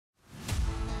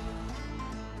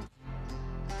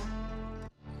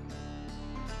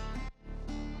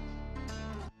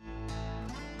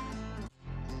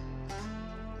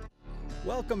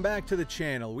Welcome back to the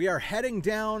channel. We are heading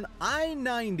down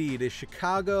I-90 to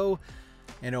Chicago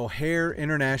and O'Hare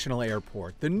International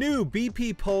Airport. The new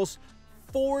BP Pulse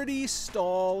 40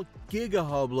 stall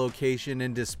Gigahub location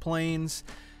in Des Plaines,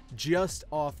 just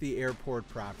off the airport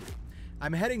property.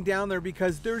 I'm heading down there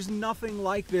because there's nothing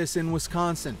like this in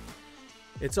Wisconsin.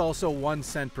 It's also 1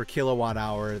 cent per kilowatt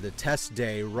hour, the test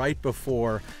day right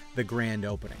before the grand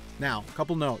opening. Now, a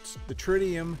couple notes. The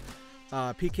Tritium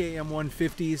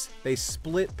PKM150s, they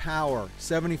split power,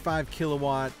 75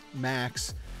 kilowatt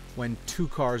max when 2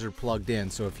 cars are plugged in.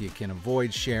 So if you can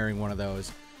avoid sharing one of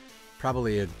those,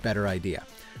 probably a better idea.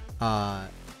 The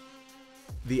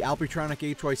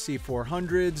Alpitronic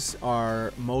HYC400s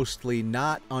are mostly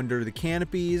not under the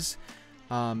canopies.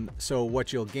 So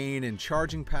what you'll gain in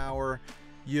charging power,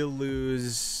 you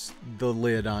lose the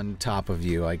lid on top of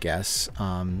you, I guess.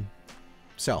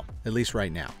 So, at least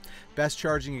right now. Best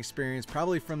charging experience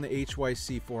probably from the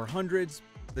HYC400s.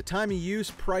 The time of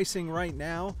use pricing right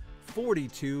now,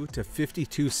 42 to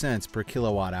 52 cents per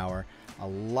kilowatt hour. A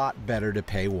lot better to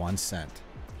pay 1 cent.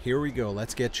 Here we go,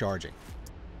 let's get charging.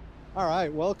 All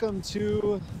right, welcome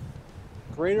to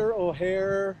Greater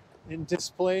O'Hare in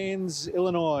Des Plaines,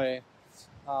 Illinois.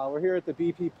 We're here at the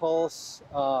BP Pulse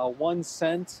 1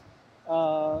 cent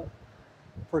per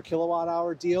kilowatt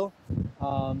hour deal.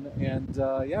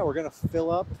 Yeah, we're gonna fill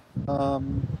up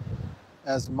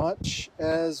as much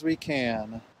as we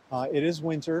can. It is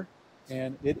winter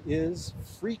and it is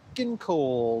freaking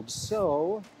cold.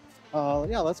 So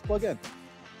yeah, let's plug in.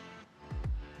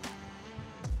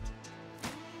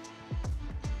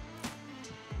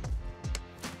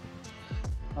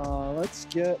 Let's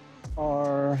get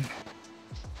our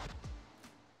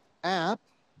app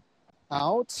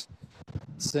out,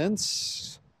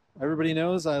 since everybody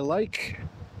knows I like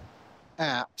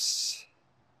apps.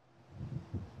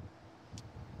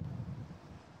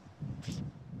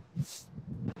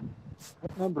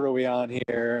 What number are we on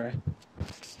here?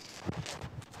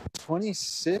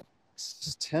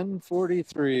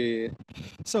 261043.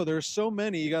 So there's so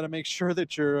many, you got to make sure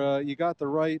that you got the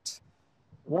right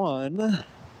one.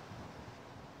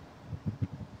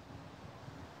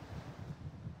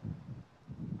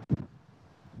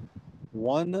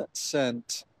 $1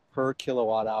 cent per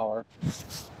kilowatt hour.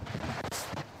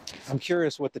 I'm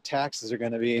curious what the taxes are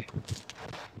going to be.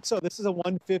 So this is a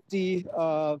 150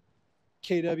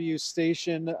 kW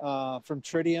station from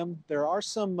Tritium. There are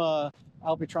some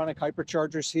Alpitronic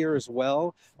Hyperchargers here as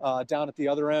well. Down at the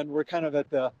other end, we're kind of at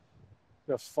the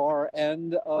far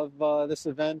end of this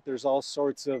event. There's all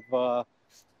sorts of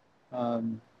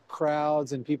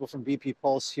crowds and people from BP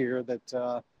Pulse here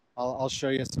that I'll show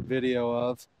you some video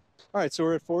of. All right, so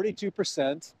we're at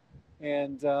 42%,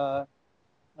 and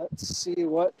let's see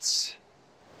what's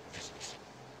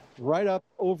right up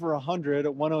over 100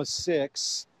 at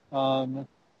 106. I'm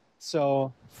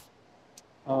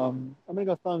gonna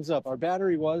go thumbs up. Our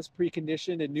battery was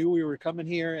preconditioned. It knew we were coming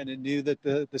here, and it knew that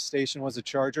the station was a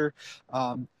charger.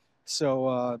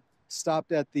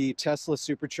 Stopped at the Tesla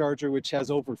Supercharger, which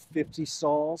has over 50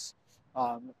 stalls,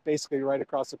 basically right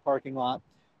across the parking lot.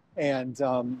 And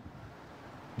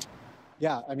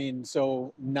yeah, I mean,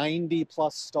 so 90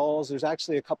 plus stalls. There's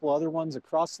actually a couple other ones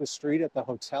across the street at the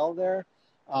hotel there.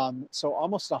 So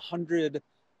almost 100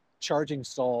 charging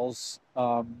stalls,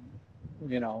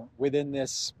 you know, within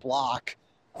this block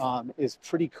is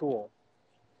pretty cool.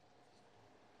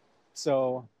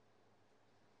 So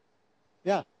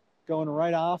yeah, going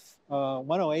right off,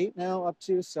 108 now up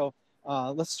to. So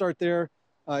let's start there.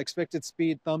 Expected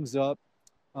speed, thumbs up.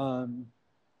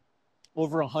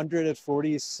 Over 100 at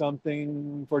 40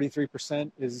 something,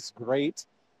 43% is great.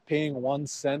 Paying 1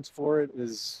 cent for it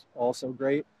is also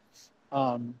great.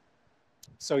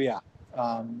 So yeah,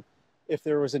 if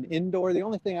there was an indoor, the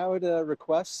only thing I would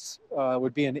request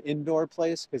would be an indoor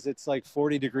place, because it's like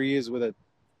 40 degrees with a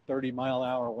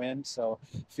 30-mile-an-hour wind, so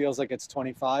it feels like it's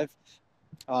 25.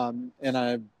 And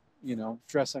I'm, you know,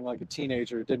 dressing like a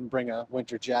teenager, didn't bring a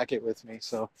winter jacket with me,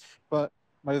 so, but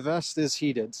my vest is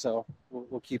heated, so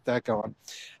we'll keep that going.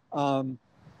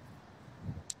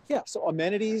 Yeah, so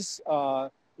amenities,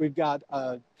 we've got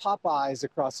Popeyes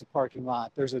across the parking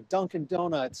lot. There's a Dunkin'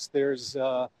 Donuts. There's,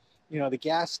 you know, the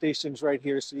gas stations right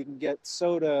here, so you can get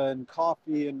soda and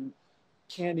coffee and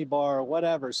candy bar or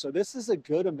whatever. So this is a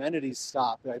good amenities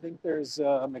stop. I think there's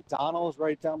a McDonald's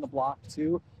right down the block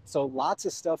too. So lots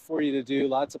of stuff for you to do,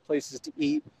 lots of places to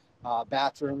eat,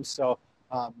 bathrooms. So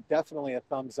definitely a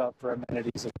thumbs up for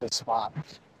amenities at this spot.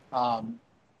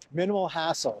 Minimal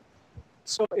hassle.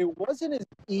 So it wasn't as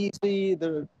easy,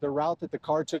 the route that the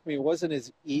car took me wasn't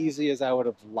as easy as I would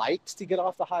have liked to get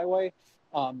off the highway,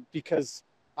 because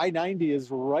I-90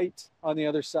 is right on the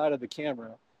other side of the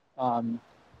camera.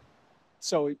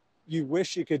 So you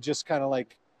wish you could just kind of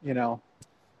like, you know,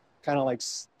 kind of like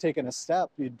taking a step,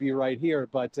 you'd be right here.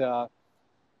 But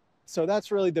so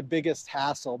that's really the biggest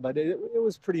hassle, but it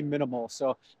was pretty minimal.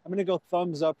 So I'm gonna go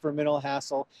thumbs up for minimal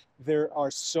hassle. There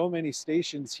are so many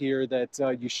stations here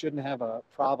that you shouldn't have a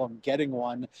problem getting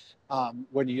one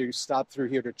when you stop through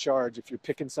here to charge. If you're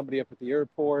picking somebody up at the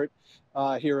airport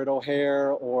here at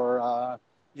O'Hare, or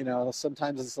you know,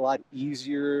 sometimes it's a lot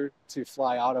easier to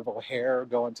fly out of O'Hare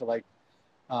going to like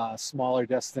smaller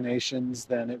destinations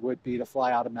than it would be to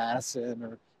fly out of Madison,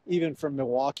 or even from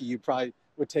Milwaukee. You probably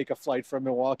would take a flight from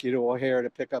Milwaukee to O'Hare to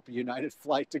pick up a United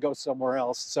flight to go somewhere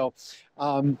else. So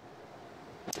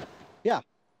yeah,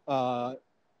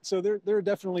 so there are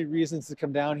definitely reasons to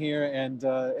come down here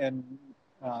and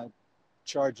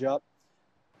charge up.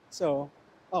 So,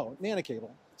 oh, nano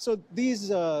cable. So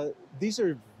these are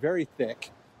very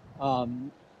thick,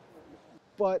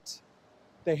 but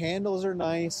the handles are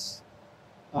nice.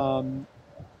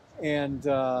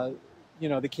 You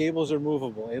know, the cables are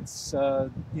movable. It's,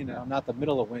 you know, not the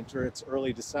middle of winter, it's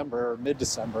early December or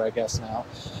mid-December, I guess now.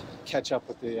 Catch up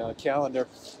with the calendar.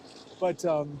 But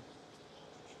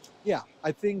yeah,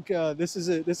 I think this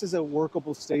is a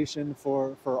workable station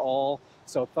for all.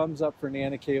 So thumbs up for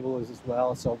nano cable as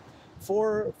well. So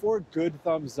four good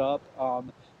thumbs up.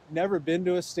 Never been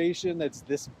to a station that's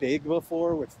this big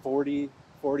before with 40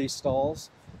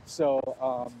 stalls.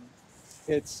 So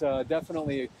it's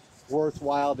definitely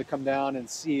worthwhile to come down and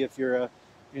see if you're a,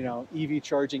 you know, EV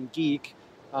charging geek.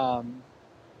 You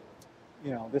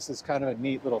know, this is kind of a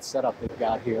neat little setup they've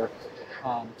got here.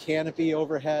 Canopy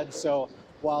overhead. So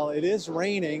while it is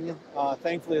raining,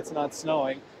 thankfully it's not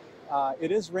snowing.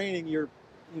 It is raining. You're,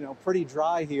 you know, pretty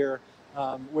dry here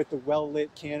with the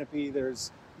well-lit canopy.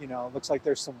 There's, you know, looks like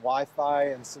there's some Wi-Fi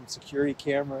and some security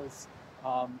cameras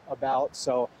about.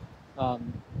 So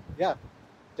yeah,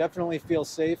 definitely feel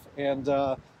safe and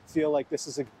feel like this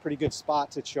is a pretty good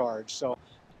spot to charge. So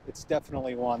it's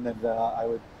definitely one that I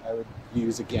would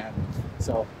use again.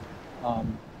 So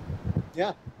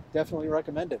yeah, definitely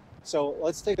recommend it. So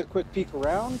let's take a quick peek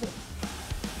around.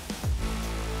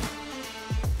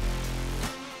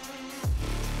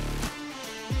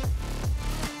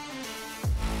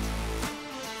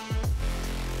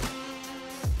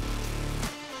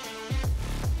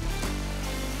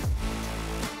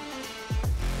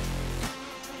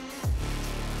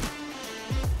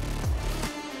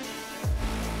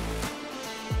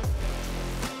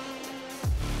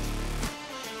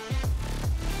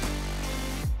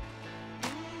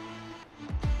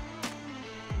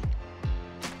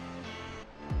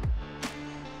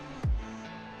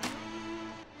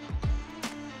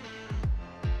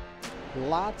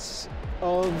 Lots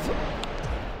of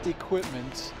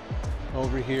equipment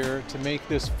over here to make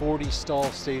this 40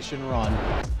 stall station run.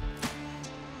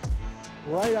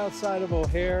 Right outside of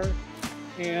O'Hare,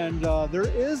 and there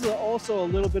is also a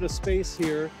little bit of space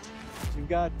here. You've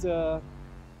got your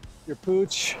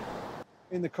pooch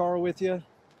in the car with you. A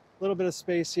little bit of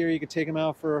space here. You can take them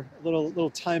out for a little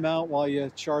time out while you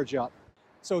charge up.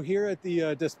 So here at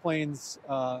the Des Plaines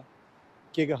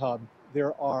Gigahub,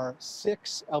 there are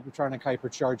 6 Alpitronic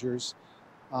Hyperchargers,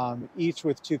 each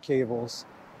with 2 cables.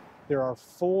 There are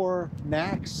 4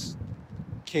 NACS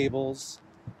cables,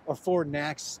 or 4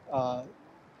 NACS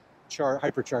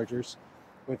hyperchargers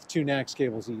with 2 NACS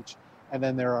cables each. And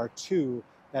then there are 2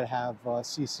 that have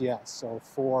CCS, so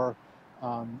 4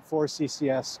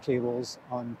 CCS cables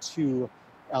on 2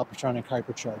 Alpitronic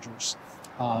Hyperchargers.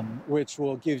 Which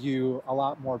will give you a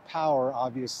lot more power,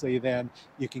 obviously, than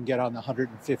you can get on the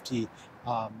 150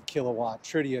 kilowatt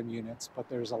Tritium units, but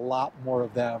there's a lot more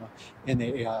of them in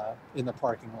the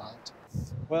parking lot.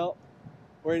 Well,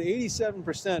 we're at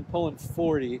 87% pulling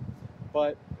 40,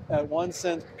 but at 1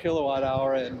 cent per kilowatt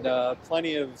hour and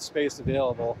plenty of space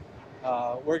available,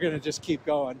 we're going to just keep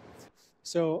going.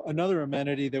 So another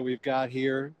amenity that we've got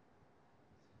here,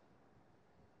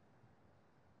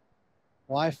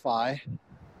 Wi-Fi.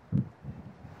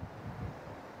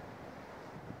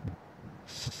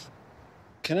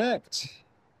 Connect.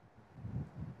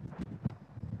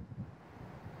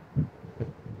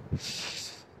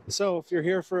 So if you're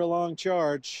here for a long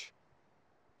charge,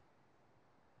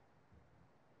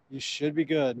 you should be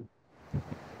good.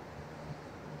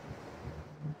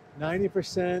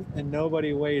 90% and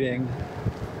nobody waiting.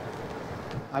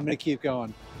 I'm going to keep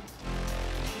going.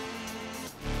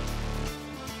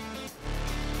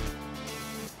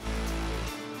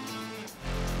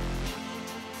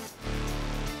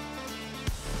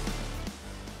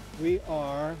 We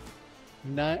are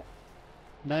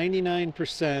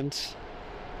 99%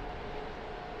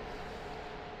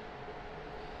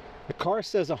 car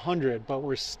says 100, but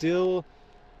we're still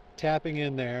tapping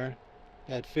in there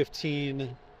at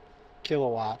 15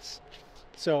 kilowatts.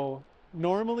 So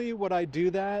normally would I do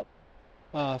that,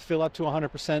 fill up to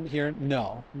 100% here?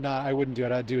 No, I wouldn't do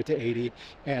it. I'd do it to 80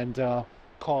 and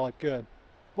call it good.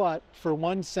 But for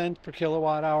 1 cent per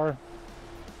kilowatt hour,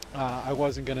 I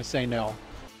wasn't going to say no.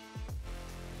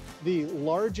 The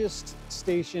largest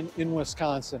station in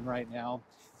Wisconsin right now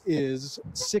is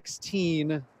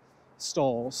 16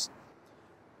 stalls.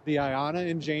 The Iona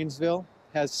in Janesville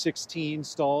has 16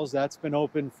 stalls. That's been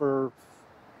open for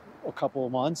a couple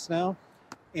of months now.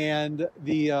 And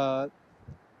the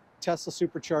Tesla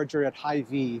Supercharger at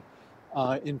Hy-Vee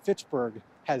in Fitchburg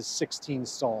has 16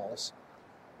 stalls.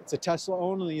 It's a Tesla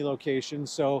only location,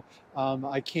 so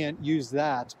I can't use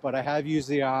that, but I have used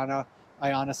the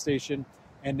Iona station,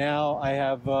 and now I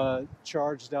have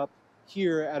charged up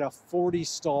here at a 40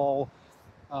 stall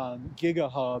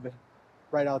Gigahub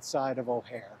right outside of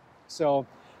O'Hare. So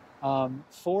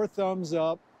 4 thumbs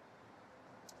up,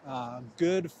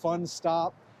 good fun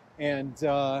stop, and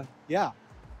yeah,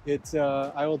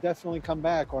 I will definitely come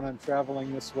back when I'm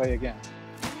traveling this way again.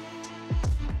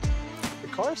 The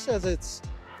car says it's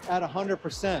at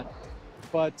 100%,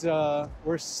 but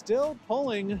we're still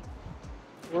pulling.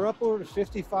 We're up over to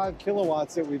 55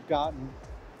 kilowatts that we've gotten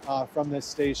from this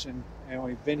station, and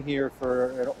we've been here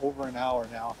for over an hour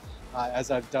now,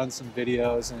 as I've done some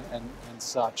videos and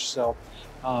such. So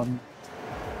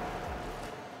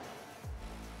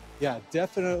yeah,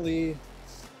 definitely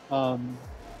an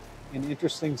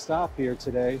interesting stop here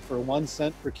today for 1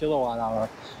 cent per kilowatt hour.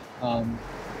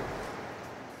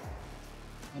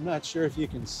 I'm not sure if you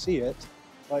can see it,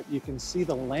 but you can see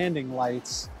the landing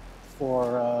lights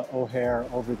for O'Hare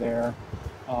over there.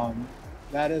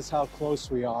 That is how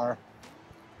close we are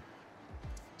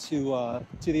to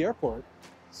the airport.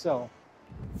 So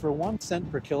for 1 cent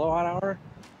per kilowatt hour,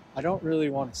 I don't really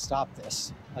want to stop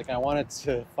this. Like, I want it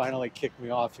to finally kick me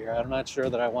off here. I'm not sure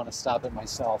that I want to stop it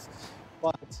myself,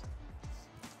 but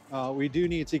we do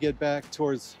need to get back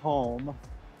towards home.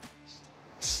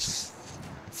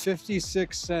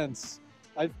 56 cents.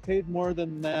 I've paid more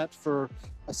than that for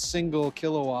a single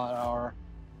kilowatt hour.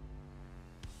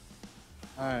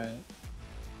 All right.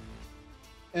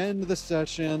 End the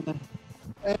session.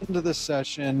 End of the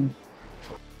session.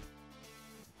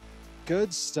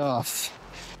 Good stuff.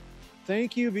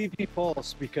 Thank you, BP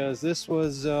Pulse, because this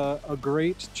was a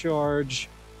great charge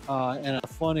and a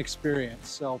fun experience.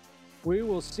 So we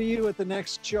will see you at the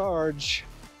next charge.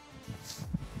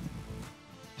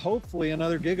 Hopefully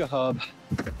another Gigahub.